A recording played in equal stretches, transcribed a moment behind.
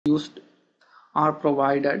used are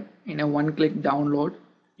provided in a one-click download.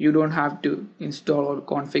 You don't have to install or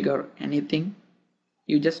configure anything.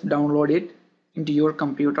 You just download it into your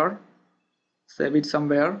computer, save it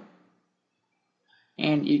somewhere,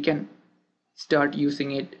 and you can start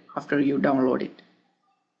using it after you download it.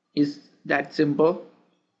 It's that simple.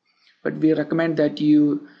 But we recommend that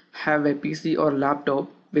you have a PC or laptop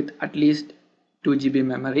with at least 2 GB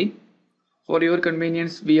memory. For your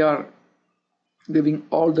convenience, we are giving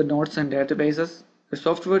all the nodes and databases. The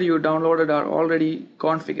software you downloaded are already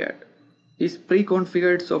configured. These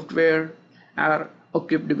pre-configured software are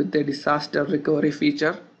equipped with a disaster recovery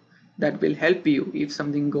feature that will help you if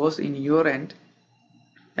something goes in your end,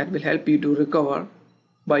 that will help you to recover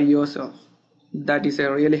by yourself. That is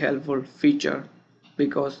a really helpful feature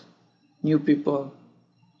because new people,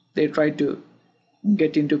 they try to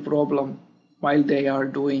get into problem while they are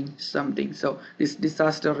doing something. So this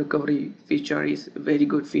disaster recovery feature is a very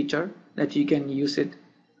good feature that you can use it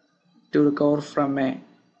to recover from a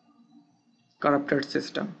corrupted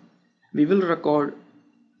system. We will record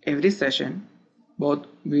every session, both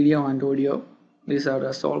video and audio. These are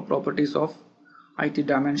the sole properties of IT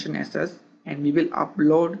Dimension SS, and we will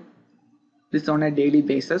upload this on a daily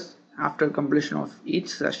basis. After completion of each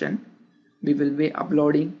session, we will be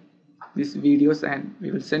uploading these videos and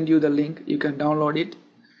we will send you the link. You can download it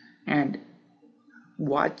and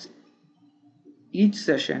watch each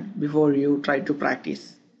session before you try to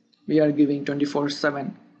practice. We are giving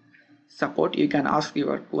 24/7 support. You can ask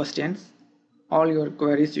your questions. All your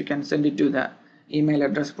queries you can send it to the email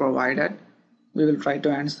address provided. We will try to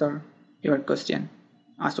answer your question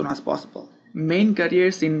as soon as possible. Main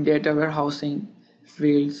careers in data warehousing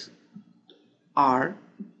fields are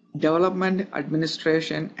development,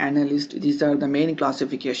 administration, analyst. These are the main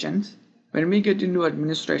classifications. When we get into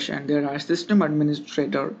administration, there are system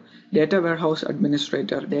administrator, data warehouse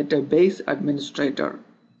administrator, database administrator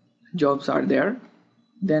jobs are there.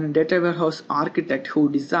 Then data warehouse architect who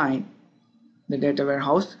design the data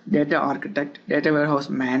warehouse, data architect, data warehouse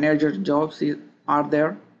manager jobs are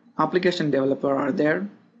there. Application developer are there,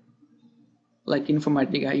 like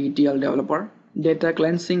Informatica ETL developer. Data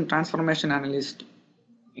cleansing transformation analyst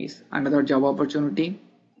is another job opportunity.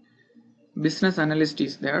 Business analyst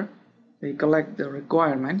is there. They collect the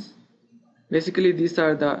requirements. Basically, these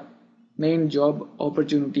are the main job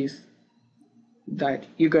opportunities that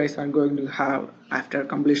you guys are going to have after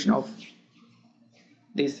completion of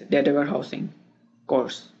this data warehousing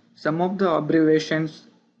course. Some of the abbreviations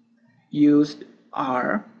used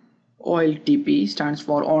are OLTP, stands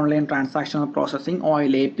for Online Transactional Processing,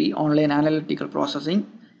 OLAP, Online Analytical Processing.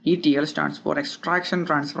 ETL stands for Extraction,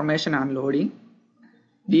 Transformation and Loading.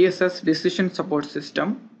 DSS, Decision Support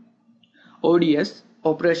System. ODS,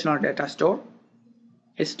 Operational Data Store.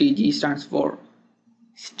 STG stands for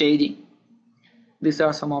Staging. These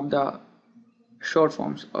are some of the short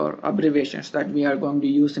forms or abbreviations that we are going to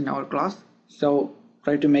use in our class. So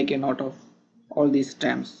try to make a note of all these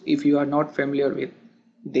terms if you are not familiar with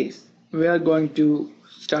this. We are going to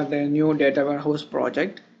start a new data warehouse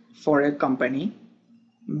project for a company.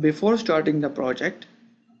 Before starting the project,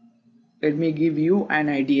 let me give you an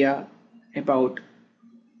idea about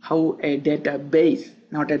how a database,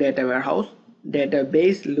 not a data warehouse,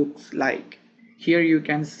 database looks like. Here you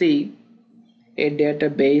can see a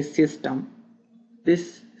database system.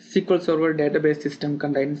 This SQL Server database system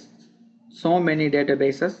contains so many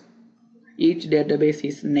databases. Each database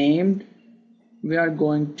is named. We are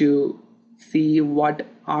going to see what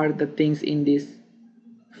are the things in this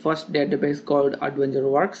first database called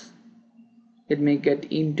AdventureWorks. Let me get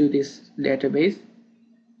into this database.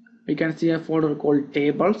 We can see a folder called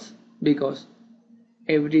tables because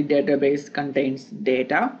every database contains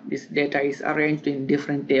data. This data is arranged in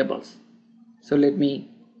different tables. So let me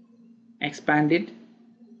expand it.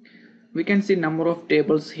 We can see number of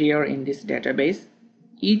tables here in this database.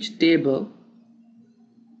 Each table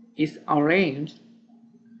is arranged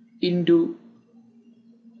into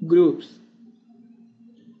groups.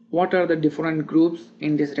 What are the different groups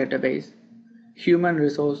in this database? Human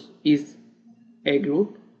resource is a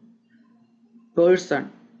group.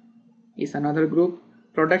 Person is another group.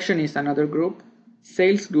 Production is another group.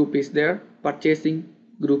 Sales group is there. Purchasing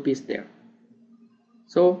group is there.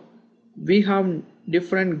 So we have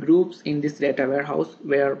different groups in this data warehouse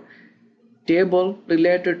where table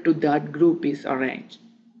related to that group is arranged.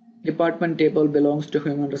 Department table belongs to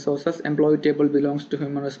human resources. Employee table belongs to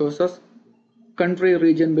human resources. Country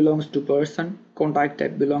region belongs to person. Contact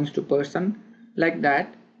type belongs to person. Like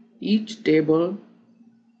that, each table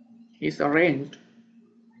is arranged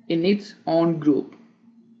in its own group.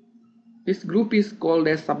 This group is called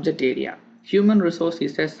a subject area. Human resource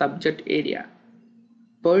is a subject area.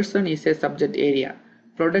 Person is a subject area.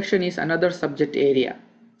 Production is another subject area.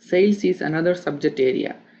 Sales is another subject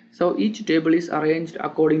area. So each table is arranged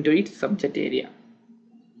according to its subject area.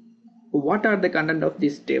 What are the content of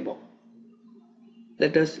this table?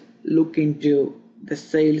 Let us look into the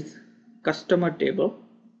sales customer table.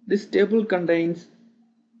 This table contains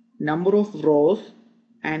number of rows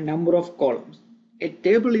and number of columns. A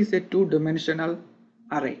table is a two-dimensional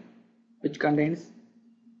array which contains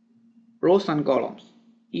rows and columns.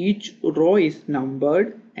 Each row is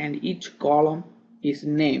numbered and each column is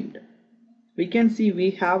named. We can see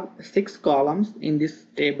we have 6 columns in this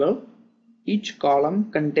table. Each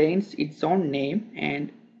column contains its own name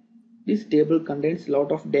and this table contains a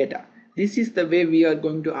lot of data. This is the way we are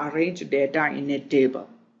going to arrange data in a table,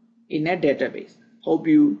 in a database. Hope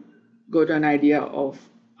you got an idea of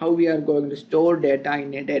how we are going to store data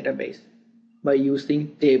in a database by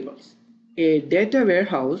using tables. A data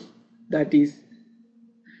warehouse, that is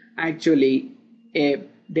actually a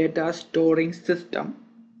data storing system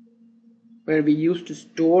where we used to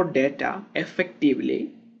store data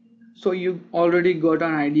effectively. So you already got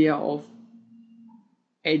an idea of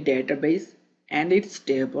a database and its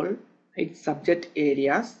table, its subject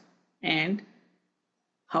areas, and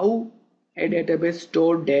how a database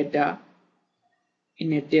stores data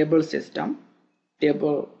in a table system.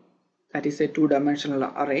 Table, that is a two-dimensional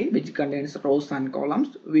array which contains rows and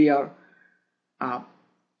columns. We are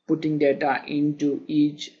putting data into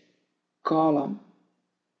each column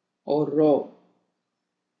or row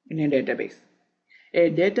in a database. A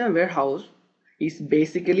data warehouse is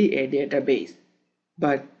basically a database,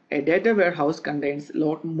 but a data warehouse contains a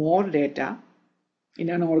lot more data in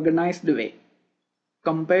an organized way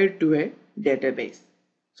compared to a database.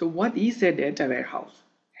 So what is a data warehouse?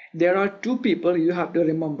 There are two people you have to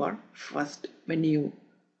remember first when you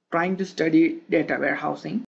trying to study data warehousing.